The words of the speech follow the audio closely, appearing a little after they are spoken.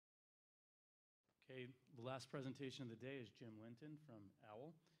Okay, the last presentation of the day is Jim Linton from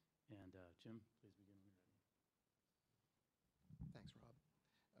Owl. And Jim, please begin when you're ready. Thanks, Rob.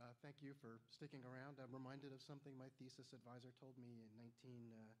 Thank you for sticking around. I'm reminded of something my thesis advisor told me in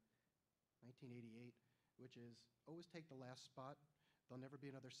 1988, which is always take the last spot. There'll never be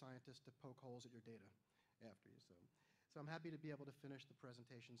another scientist to poke holes at your data after you. So I'm happy to be able to finish the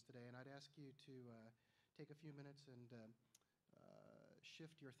presentations today, and I'd ask you to take a few minutes and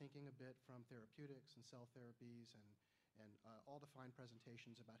shift your thinking a bit from therapeutics and cell therapies and all the fine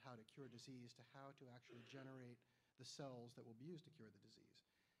presentations about how to cure disease to how to actually generate the cells that will be used to cure the disease.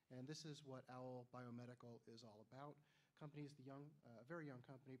 And this is what Owl Biomedical is all about. Company is a very young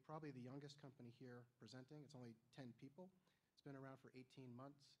company, probably the youngest company here presenting. It's only 10 people. It's been around for 18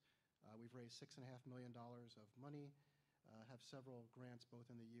 months. We've raised $6.5 million of money, have several grants both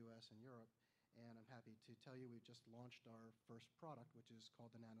in the US and Europe. And I'm happy to tell you we've just launched our first product, which is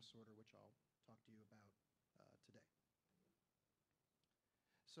called the Nano Sorter, which I'll talk to you about today.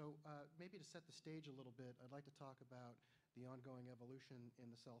 So maybe to set the stage a little bit, I'd like to talk about the ongoing evolution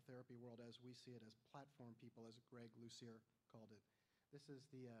in the cell therapy world as we see it as platform people, as Greg Lucier called it. This is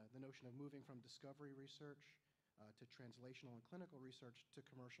the notion of moving from discovery research to translational and clinical research to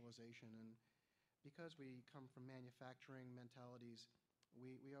commercialization. And because we come from manufacturing mentalities,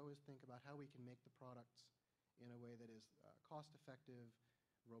 we always think about how we can make the products in a way that is cost-effective,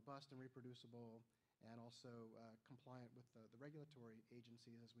 robust and reproducible, and also compliant with the regulatory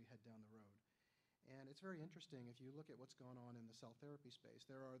agencies as we head down the road. And it's very interesting if you look at what's going on in the cell therapy space.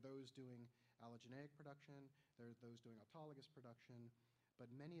 There are those doing allogeneic production, there are those doing autologous production, but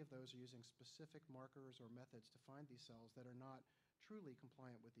many of those are using specific markers or methods to find these cells that are not truly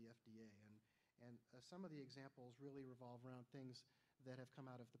compliant with the FDA. And some of the examples really revolve around things that have come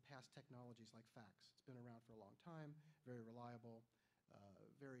out of the past technologies like FACS. It's been around for a long time, very reliable,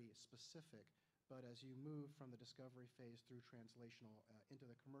 very specific. But as you move from the discovery phase through translational into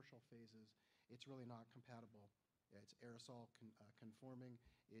the commercial phases, it's really not compatible. It's aerosol conforming,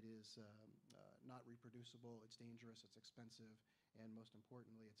 it is not reproducible, it's dangerous, it's expensive, and most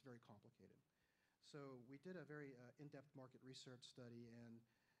importantly, it's very complicated. So we did a very in-depth market research study, and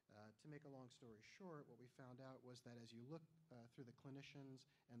to make a long story short, what we found out was that as you look through the clinicians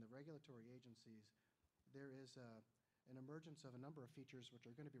and the regulatory agencies, there is an emergence of a number of features which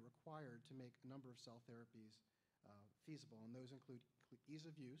are going to be required to make a number of cell therapies feasible, and those include ease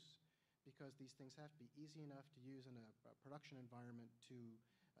of use, because these things have to be easy enough to use in a production environment to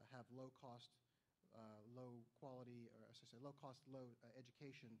have low cost, low quality, or as I say, low cost, low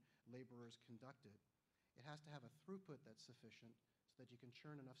education laborers conduct it. It has to have a throughput that's sufficient so that you can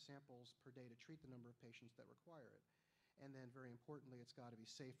churn enough samples per day to treat the number of patients that require it. And then very importantly, it's got to be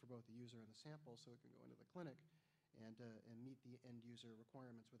safe for both the user and the sample so it can go into the clinic and meet the end user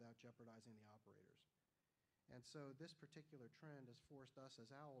requirements without jeopardizing the operators. And so this particular trend has forced us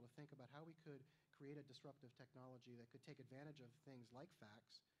as Owl to think about how we could create a disruptive technology that could take advantage of things like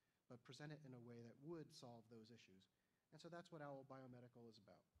FACS, but present it in a way that would solve those issues. And so that's what Owl Biomedical is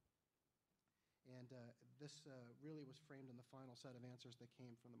about. And this really was framed in the final set of answers that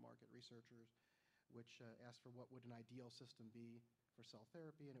came from the market researchers, which asked for what would an ideal system be for cell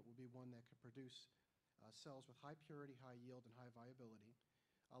therapy, and it would be one that could produce cells with high purity, high yield, and high viability,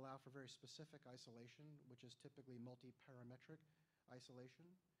 allow for very specific isolation, which is typically multi-parametric isolation,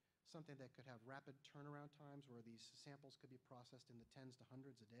 something that could have rapid turnaround times where these samples could be processed in the tens to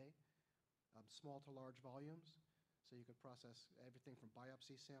hundreds a day, small to large volumes, so you could process everything from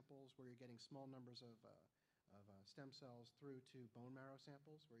biopsy samples where you're getting small numbers of stem cells through to bone marrow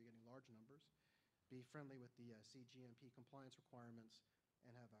samples where you're getting large numbers, be friendly with the CGMP compliance requirements,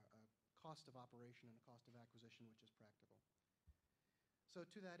 and have a cost of operation and a cost of acquisition which is practical. So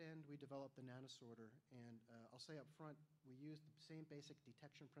to that end, we developed the Nano Sorter, and I'll say up front, we use the same basic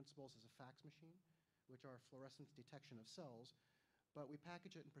detection principles as a FACS machine, which are fluorescence detection of cells, but we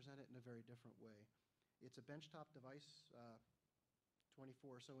package it and present it in a very different way. It's a benchtop device, 24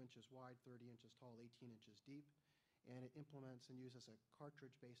 or so inches wide, 30 inches tall, 18 inches deep, and it implements and uses a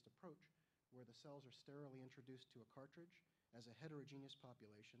cartridge-based approach where the cells are sterilely introduced to a cartridge as a heterogeneous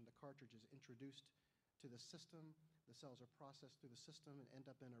population. The cartridge is introduced to the system, the cells are processed through the system and end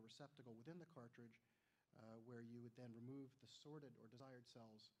up in a receptacle within the cartridge where you would then remove the sorted or desired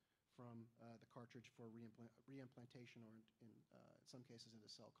cells from the cartridge for reimplantation or in some cases into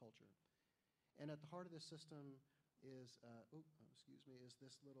cell culture. And at the heart of this system is, is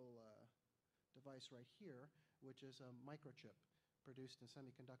this little device right here, which is a microchip produced in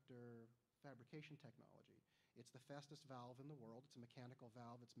semiconductor fabrication technology. It's the fastest valve in the world. It's a mechanical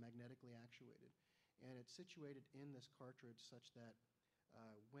valve. It's magnetically actuated. And it's situated in this cartridge such that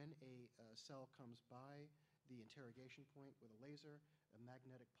When a cell comes by the interrogation point with a laser, a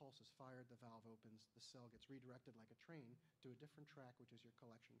magnetic pulse is fired, the valve opens, the cell gets redirected like a train to a different track, which is your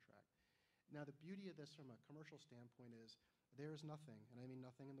collection track. Now, the beauty of this from a commercial standpoint is there is nothing, and I mean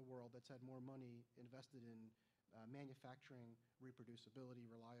nothing in the world, that's had more money invested in manufacturing, reproducibility,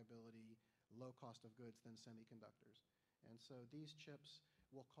 reliability, low cost of goods than semiconductors. And so these chips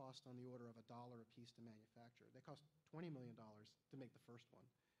will cost on the order of $1 a piece to manufacture. They cost $20 million to make the first one.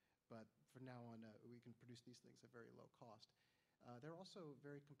 But from now on, we can produce these things at very low cost. They're also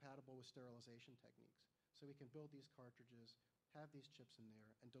very compatible with sterilization techniques. So we can build these cartridges, have these chips in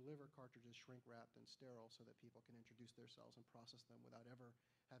there, and deliver cartridges shrink-wrapped and sterile so that people can introduce their cells and process them without ever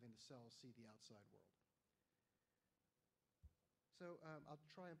having the cells see the outside world. So I'll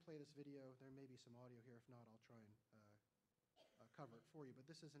try and play this video. There may be some audio here. If not, I'll try and cover it for you. But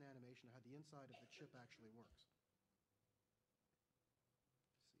this is an animation of how the inside of the chip actually works. Let's see if I can click on the mouse here.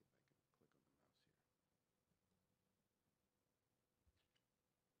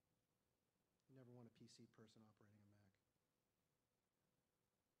 You never want a PC person operating a Mac.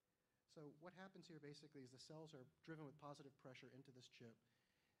 So what happens here basically is the cells are driven with positive pressure into this chip.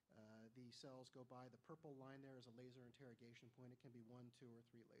 The cells go by. The purple line there is a laser interrogation point. It can be 1, 2, or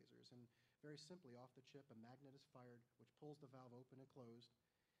 3 lasers. And very simply, off the chip, a magnet is fired, which pulls the valve open and closed,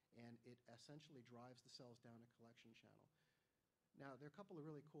 and it essentially drives the cells down a collection channel. Now, there are a couple of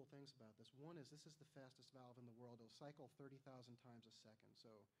really cool things about this. One is this is the fastest valve in the world. It'll cycle 30,000 times a second.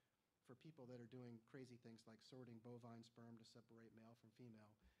 So for people that are doing crazy things like sorting bovine sperm to separate male from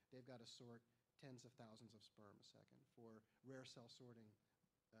female, they've got to sort tens of thousands of sperm a second. For rare cell sorting,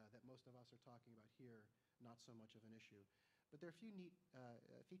 that most of us are talking about here, not so much of an issue. But there are a few neat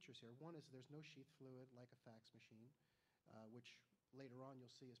features here. One is there's no sheath fluid like a fax machine, which later on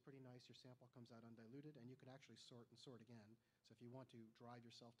you'll see is pretty nice. Your sample comes out undiluted, and you can actually sort and sort again. So if you want to drive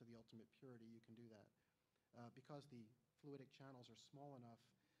yourself to the ultimate purity, you can do that. Because the fluidic channels are small enough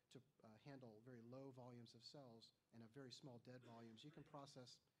to handle very low volumes of cells and have very small dead volumes, you can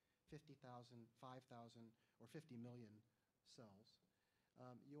process 50,000, 5,000, or 50 million cells.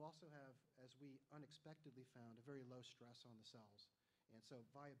 You also have, as we unexpectedly found, a very low stress on the cells. And so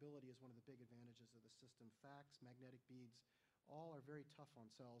viability is one of the big advantages of the system. Fax, magnetic beads, all are very tough on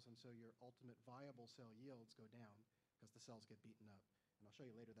cells, and so your ultimate viable cell yields go down because the cells get beaten up. And I'll show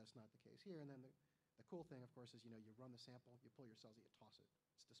you later that's not the case here. And then the cool thing, of course, is you run the sample, you pull your cells, you toss it.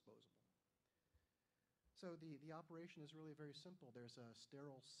 It's disposable. So the operation is really very simple. There's a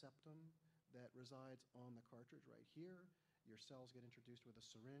sterile septum that resides on the cartridge right here. Your cells get introduced with a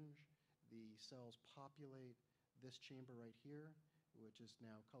syringe. The cells populate this chamber right here, which is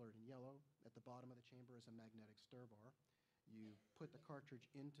now colored in yellow. At the bottom of the chamber is a magnetic stir bar. You put the cartridge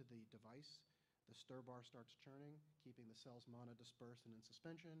into the device. The stir bar starts churning, keeping the cells monodispersed and in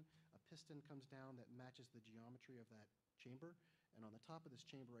suspension. A piston comes down that matches the geometry of that chamber. And on the top of this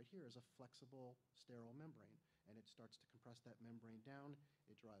chamber right here is a flexible sterile membrane. And it starts to compress that membrane down.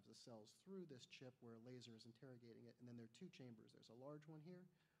 It drives the cells through this chip where a laser is interrogating it. And then there are 2 chambers. There's a large one here,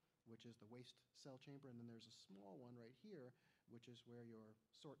 which is the waste cell chamber. And then there's a small one right here, which is where your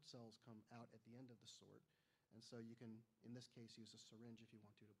sort cells come out at the end of the sort. And so you can, in this case, use a syringe if you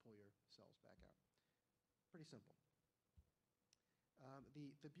want to pull your cells back out. Pretty simple.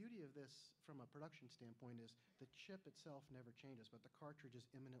 The beauty of this from a production standpoint is the chip itself never changes, but the cartridge is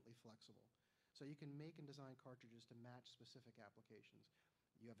eminently flexible. So you can make and design cartridges to match specific applications.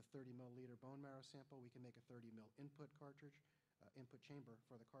 You have a 30 milliliter bone marrow sample, we can make a 30 mil input cartridge, input chamber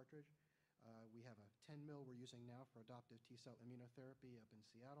for the cartridge. We have a 10 mil we're using now for adoptive T-cell immunotherapy up in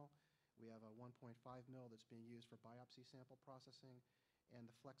Seattle. We have a 1.5 mil that's being used for biopsy sample processing, and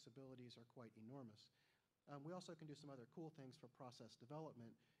the flexibilities are quite enormous. We also can do some other cool things for process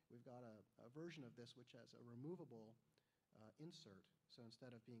development. We've got a version of this which has a removable insert. So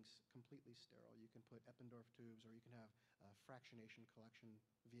instead of being completely sterile, you can put Eppendorf tubes, or you can have a fractionation collection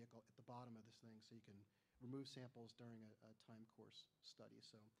vehicle at the bottom of this thing so you can remove samples during a time course study.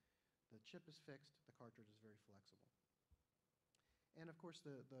 So the chip is fixed, the cartridge is very flexible. And of course,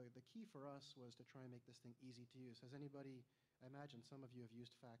 the key for us was to try and make this thing easy to use. Has anybody, I imagine some of you have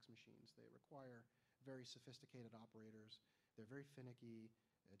used fax machines. They require very sophisticated operators. They're very finicky.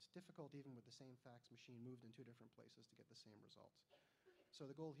 It's difficult even with the same fax machine moved in 2 different places to get the same results. So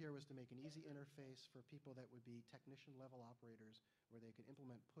the goal here was to make an easy interface for people that would be technician-level operators where they could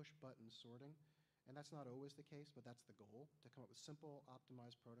implement push-button sorting. And that's not always the case, but that's the goal, to come up with simple,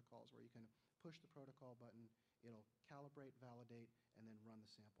 optimized protocols where you can push the protocol button, it'll calibrate, validate, and then run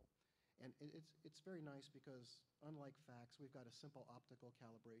the sample. And it's very nice because, unlike fax, we've got a simple optical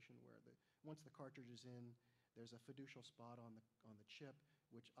calibration where once the cartridge is in, There's a fiducial spot on the chip,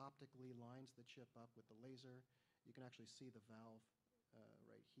 which optically lines the chip up with the laser. You can actually see the valve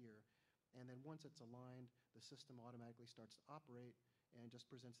right here. And then once it's aligned, the system automatically starts to operate and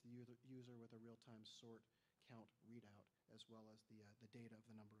just presents the user with a real-time sort count readout, as well as the data of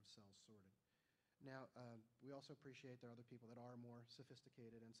the number of cells sorted. Now, we also appreciate there are other people that are more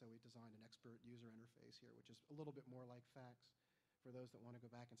sophisticated, and so we designed an expert user interface here, which is a little bit more like fax for those that want to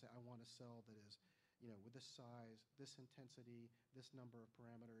go back and say, I want a cell that is, with this size, this intensity, this number of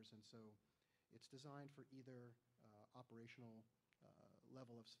parameters, and so it's designed for either operational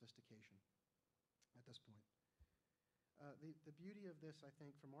level of sophistication at this point. The beauty of this, I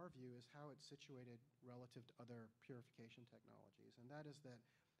think, from our view, is how it's situated relative to other purification technologies, and that is that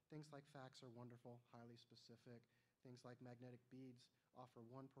things like fax are wonderful, highly specific. Things like magnetic beads offer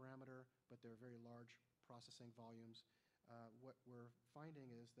one parameter, but they're very large processing volumes. What we're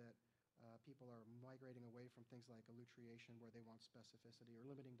finding is that people are migrating away from things like elutriation, where they want specificity, or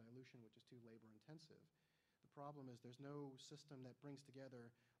limiting dilution, which is too labor-intensive. The problem is there's no system that brings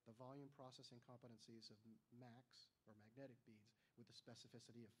together the volume processing competencies of MAX, or magnetic beads, with the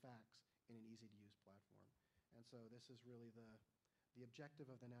specificity of fax in an easy-to-use platform. And so this is really the objective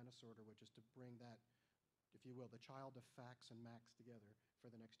of the Nanosorter, which is to bring that, if you will, the child of fax and MAX together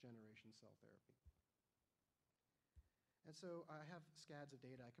for the next generation cell therapy. And so I have scads of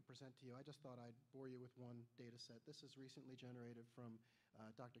data I could present to you. I just thought I'd bore you with one data set. This is recently generated from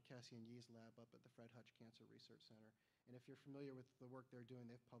Dr. Cassian Yee's lab up at the Fred Hutch Cancer Research Center. And if you're familiar with the work they're doing,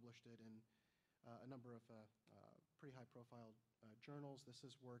 they've published it in a number of pretty high-profile journals. This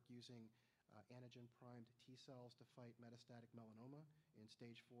is work using antigen-primed T cells to fight metastatic melanoma in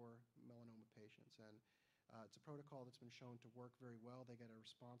stage 4 melanoma patients. And it's a protocol that's been shown to work very well. They get a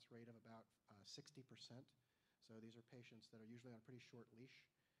response rate of about 60%. So these are patients that are usually on a pretty short leash,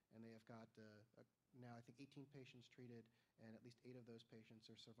 and they have got now, I think, 18 patients treated, and at least 8 of those patients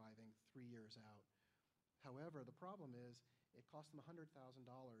are surviving 3 years out. However, the problem is it costs them $100,000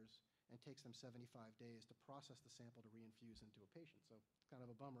 and takes them 75 days to process the sample to reinfuse into a patient. So it's kind of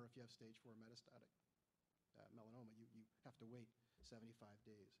a bummer if you have stage 4 metastatic melanoma. You have to wait 75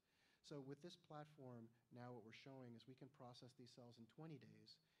 days. So with this platform, now what we're showing is we can process these cells in 20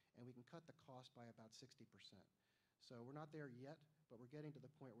 days, and we can cut the cost by about 60%. So we're not there yet, but we're getting to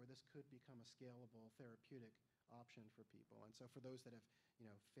the point where this could become a scalable therapeutic option for people. And so for those that have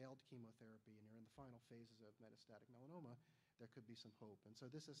failed chemotherapy and are in the final phases of metastatic melanoma, there could be some hope. And so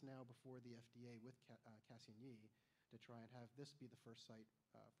this is now before the FDA with Cassian Yee to try and have this be the first site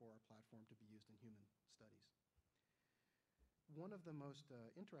for our platform to be used in human studies. One of the most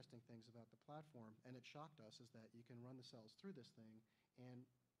interesting things about the platform, and it shocked us, is that you can run the cells through this thing, and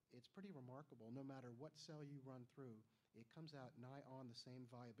it's pretty remarkable. No matter what cell you run through, it comes out nigh on the same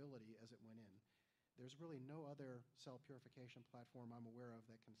viability as it went in. There's really no other cell purification platform I'm aware of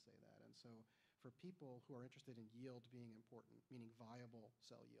that can say that. And so for people who are interested in yield being important, meaning viable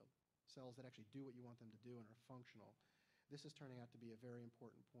cell yield, cells that actually do what you want them to do and are functional, this is turning out to be a very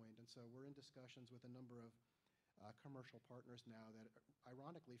important point. And so we're in discussions with a number of commercial partners now that,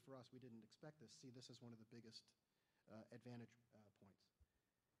 ironically for us, we didn't expect this, see this as one of the biggest advantage points.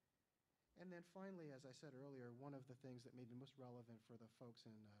 And then finally, as I said earlier, one of the things that may be most relevant for the folks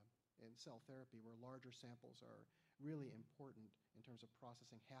in cell therapy, where larger samples are really important in terms of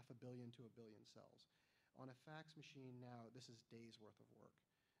processing 500 million to 1 billion cells. On a fax machine now, this is days worth of work.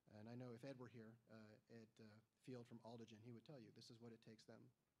 And I know if Ed were here at Field from Aldogen, he would tell you this is what it takes them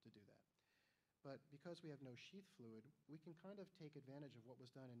to do that. But because we have no sheath fluid, we can kind of take advantage of what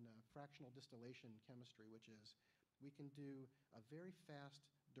was done in fractional distillation chemistry, which is we can do a very fast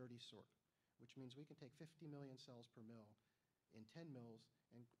dirty sort, which means we can take 50 million cells per mil in 10 mils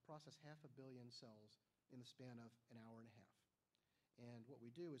and process 500 million cells in the span of an hour and a half. And what we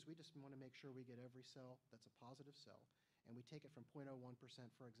do is we just want to make sure we get every cell that's a positive cell, and we take it from 0.01%,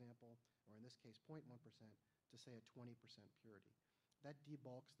 for example, or in this case 0.1%, to say a 20% purity. That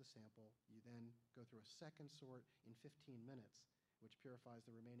debulks the sample. You then go through a second sort in 15 minutes, which purifies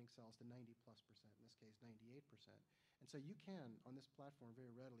the remaining cells to 90+%, in this case 98%. And so you can, on this platform,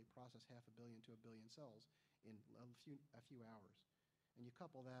 very readily process 500 million to 1 billion cells in a few hours. And you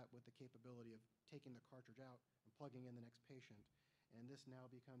couple that with the capability of taking the cartridge out and plugging in the next patient, and this now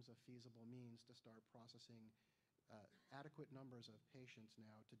becomes a feasible means to start processing adequate numbers of patients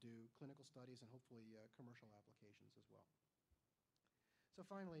now to do clinical studies and hopefully commercial applications as well. So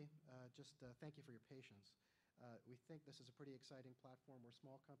finally, just thank you for your patience. We think this is a pretty exciting platform. We're a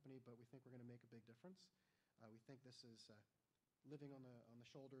small company, but we think we're going to make a big difference. We think this is living on the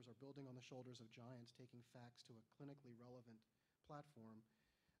shoulders or building on the shoulders of giants, taking fax to a clinically relevant platform.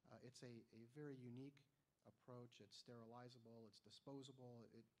 It's a very unique approach. It's sterilizable, it's disposable,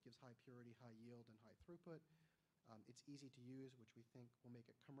 it gives high purity, high yield, and high throughput. It's easy to use, which we think will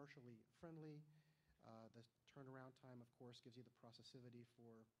make it commercially friendly. The turnaround time, of course, gives you the processivity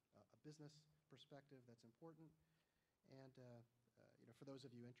for a business perspective that's important. And for those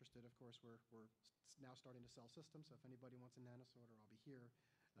of you interested, of course, we're now starting to sell systems. So if anybody wants a Nano Sorter, I'll be here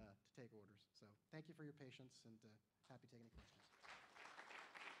to take orders. So thank you for your patience, and happy to take any questions.